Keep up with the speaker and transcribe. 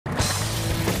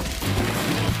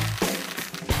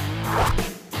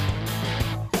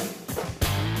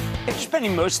After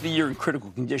spending most of the year in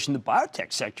critical condition, the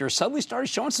biotech sector suddenly started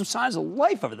showing some signs of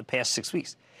life over the past 6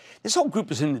 weeks. This whole group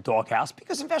was in the doghouse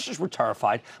because investors were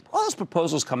terrified by all those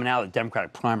proposals coming out of the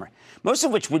Democratic primary, most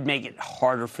of which would make it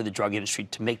harder for the drug industry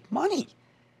to make money.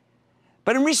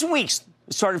 But in recent weeks,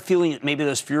 we started feeling that maybe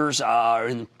those fears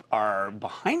are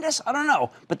behind us. I don't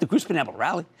know, but the group's been able to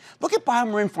rally. Look at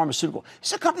BioMarin Pharmaceutical.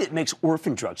 It's a company that makes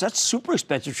orphan drugs. That's super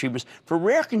expensive treatments for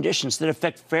rare conditions that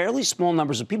affect fairly small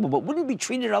numbers of people but wouldn't be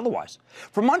treated otherwise.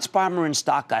 For months, BioMarin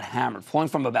stock got hammered, falling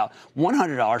from about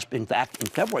 $100 in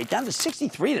February down to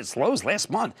 $63 at its lows last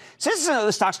month. Since then,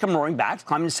 the stock's come roaring back,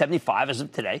 climbing to $75 as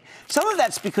of today. Some of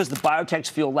that's because the biotechs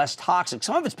feel less toxic.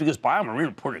 Some of it's because BioMarin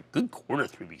reported a good quarter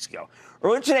 3 weeks ago.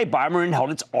 Earlier today, BioMarin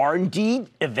held its R&D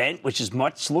event, which is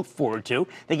much to look forward to.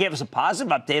 They gave us a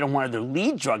positive update on one of their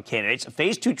lead drug candidates, a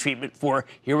phase 2 treatment for,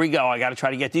 here we go, I got to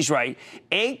try to get these right,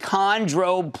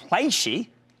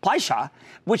 achondroplasia,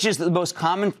 which is the most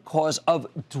common cause of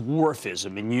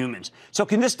dwarfism in humans. So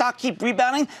can this stock keep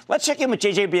rebounding? Let's check in with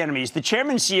Jean-Jacques Bienaimé. He's the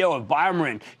chairman and CEO of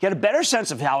BioMarin. Get a better sense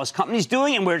of how his company's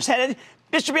doing and where it's headed.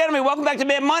 Mr. Bienaimé, welcome back to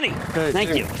Mad Money. Good.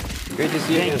 Thank you. Great to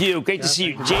see you. Thank you. Great to see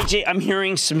you. JJ, I'm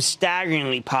hearing some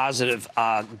staggeringly positive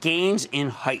gains in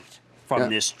height from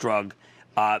this drug.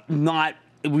 Not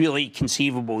really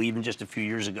conceivable even just a few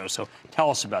years ago. So tell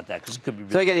us about that, because it could be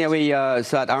really So again,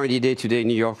 so at R&D Day today in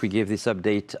New York, we gave this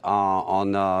update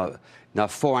on now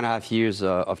 4.5 years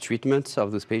of treatment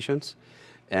of those patients.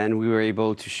 And we were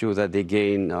able to show that they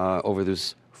gain over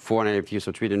those 4.5 years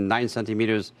of treatment 9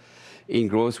 centimeters in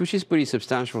growth, which is pretty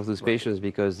substantial for those patients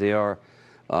because they are,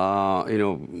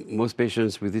 most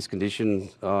patients with this condition,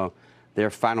 their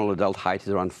final adult height is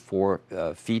around 4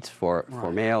 feet for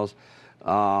males.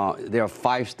 There are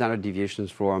 5 standard deviations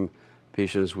from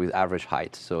patients with average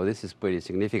height. So this is pretty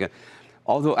significant.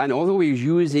 Although we're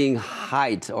using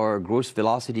height or growth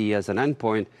velocity as an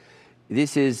endpoint,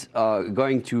 this is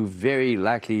going to very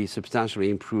likely substantially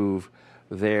improve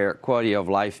their quality of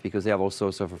life because they have all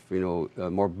sorts of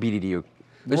morbidity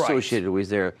associated with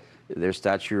their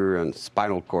stature and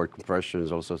spinal cord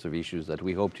compressions, all sorts of issues that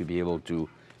we hope to be able to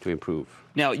improve.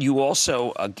 Now, you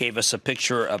also gave us a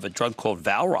picture of a drug called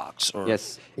Valrox.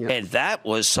 Yes. And that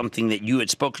was something that you had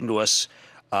spoken to us,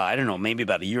 I don't know, maybe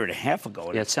about 1.5 years ago.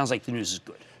 And it sounds like the news is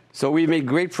good. So we made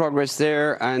great progress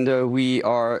there, and we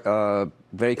are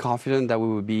very confident that we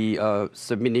will be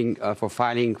submitting for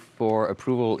filing for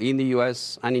approval in the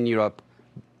U.S. and in Europe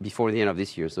before the end of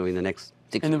this year, so in the next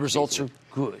 6 months. And the results are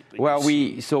good. Well,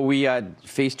 we had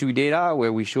phase 2 data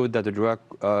where we showed that the drug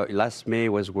last May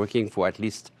was working for at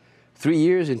least 3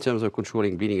 years in terms of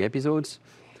controlling bleeding episodes.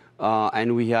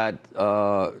 And we had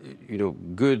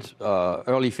good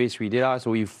early phase 3 data.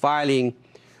 So we're filing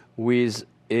with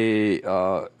a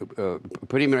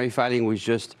preliminary filing with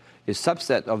just a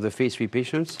subset of the phase 3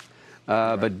 patients.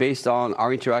 But based on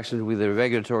our interactions with the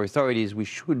regulatory authorities, we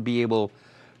should be able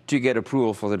to get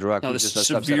approval for the drug. Now, the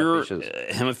severe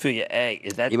hemophilia A,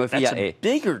 that's a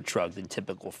bigger drug than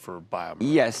typical for BioMarin.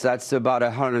 Yes, that's about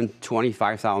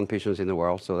 125,000 patients in the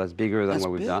world, so that's bigger than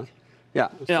what we've done. Yeah.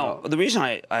 Now, the reason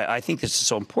I think this is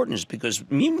so important is because,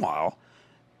 meanwhile,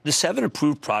 the 7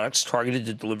 approved products targeted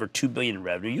to deliver $2 billion in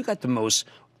revenue, you got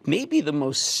maybe the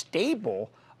most stable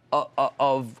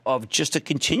of just a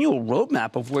continual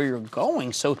roadmap of where you're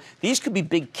going. So these could be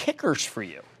big kickers for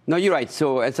you. No, you're right.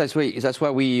 So that's why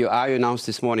I announced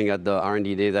this morning at the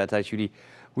R&D Day that actually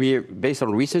based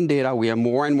on recent data, we are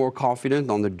more and more confident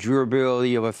on the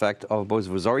durability of effect of both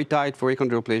vosoritide for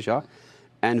achondroplasia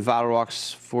and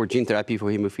Valrox for gene therapy for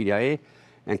hemophilia A.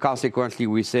 And consequently,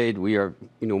 we said we are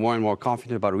more and more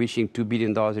confident about reaching $2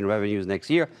 billion in revenues next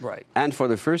year. Right. And for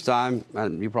the first time,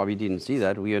 and you probably didn't see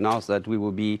that, we announced that we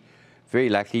will be very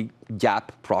likely GAAP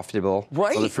profitable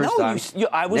for the first time next year.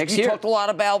 You talked a lot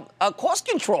about cost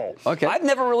control. Okay. I've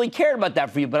never really cared about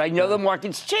that for you, but I know the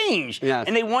market's changed. Yes.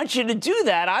 And they want you to do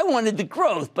that. I wanted the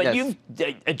growth, but you've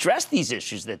addressed these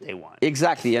issues that they want.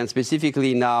 Exactly, and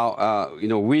specifically now,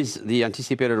 with the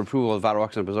anticipated approval of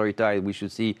Valrox and vosoritide, we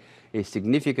should see a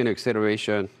significant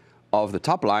acceleration of the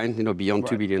top line, beyond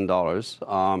 $2 billion.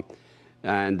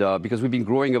 And because we've been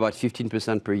growing about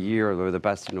 15% per year over the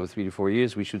past 3 to 4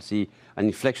 years, we should see an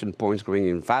inflection point growing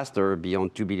even faster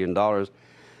beyond $2 billion.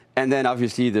 And then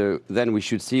obviously, then we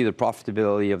should see the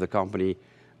profitability of the company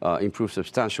improve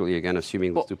substantially again,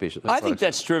 assuming those 2 patients. I think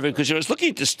that's terrific because I was looking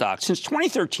at the stock. Since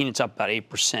 2013, it's up about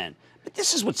 8%. But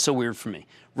this is what's so weird for me.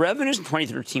 Revenues in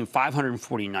 2013,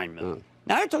 $549 million.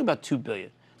 Now you're talking about $2 billion.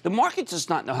 The market does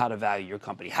not know how to value your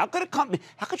company. How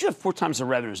could you have 4 times the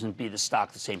revenues and be the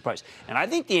stock the same price? And I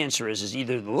think the answer is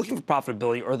either they're looking for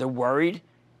profitability or they're worried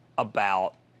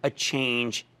about a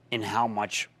change in how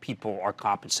much people are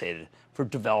compensated for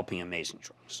developing amazing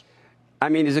drugs? I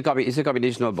mean, it's a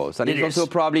combination of both. And it's also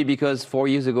probably because 4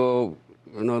 years ago,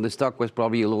 the stock was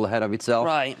probably a little ahead of itself.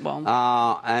 Right. Well.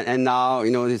 And now,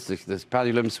 this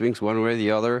pendulum swings one way or the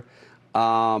other.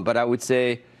 But I would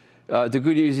say the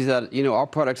good news is that, our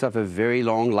products have a very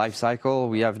long life cycle.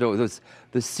 We have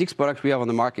the 6 products we have on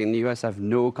the market in the US have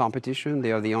no competition.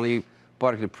 They are the only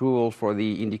product approval for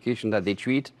the indication that they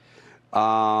treat.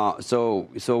 So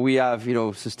we have,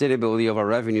 sustainability of our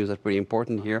revenues. That's pretty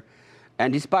important here.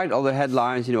 And despite all the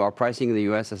headlines, our pricing in the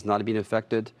US has not been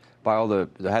affected by all the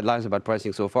headlines about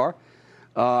pricing so far.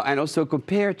 And also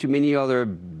compared to many other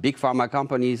big pharma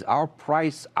companies, our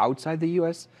price outside the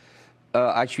US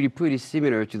actually pretty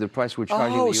similar to the price we're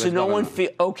charging the US so no government. one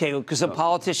feel okay, because the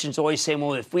politicians always say,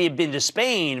 well, if we had been to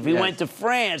Spain, if we went to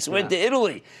France, went to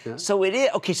Italy. So it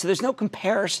is, okay, so there's no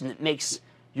comparison that makes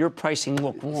your pricing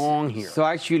look wrong here. So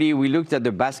actually, we looked at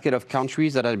the basket of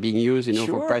countries that are being used,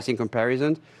 for pricing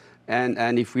comparison.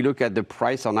 And if we look at the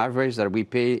price on average that we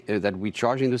pay, that we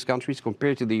charge in those countries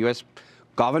compared to the US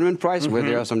government price, where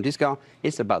there are some discount,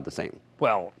 it's about the same.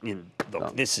 Well,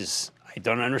 look, this is, I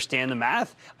don't understand the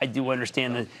math. I don't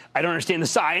understand the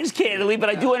science, candidly, but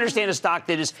I do understand a stock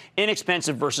that is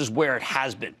inexpensive versus where it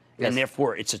has been. Yes. And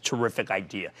therefore, it's a terrific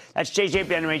idea. That's Jean-Jacques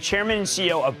Bienaimé, Chairman and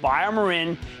CEO of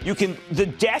BioMarin. The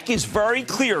deck is very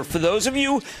clear for those of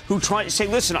you who try to say,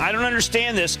 listen, I don't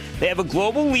understand this. They have a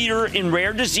global leader in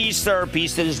rare disease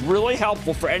therapies that is really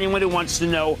helpful for anyone who wants to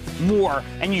know more.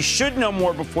 And you should know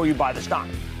more before you buy the stock.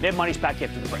 Mad Money's back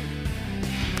after the break.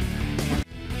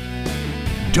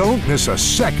 Don't miss a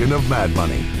second of Mad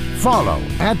Money. Follow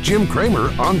 @Jim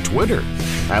Cramer on Twitter.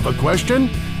 Have a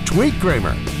question? Tweet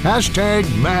Cramer.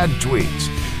 #MadTweets.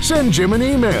 Send Jim an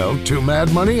email to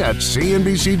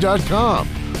madmoney@cnbc.com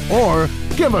or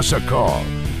give us a call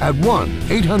at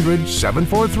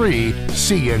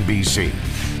 1-800-743-CNBC.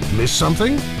 Miss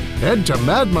something? Head to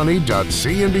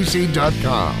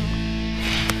madmoney.cnbc.com.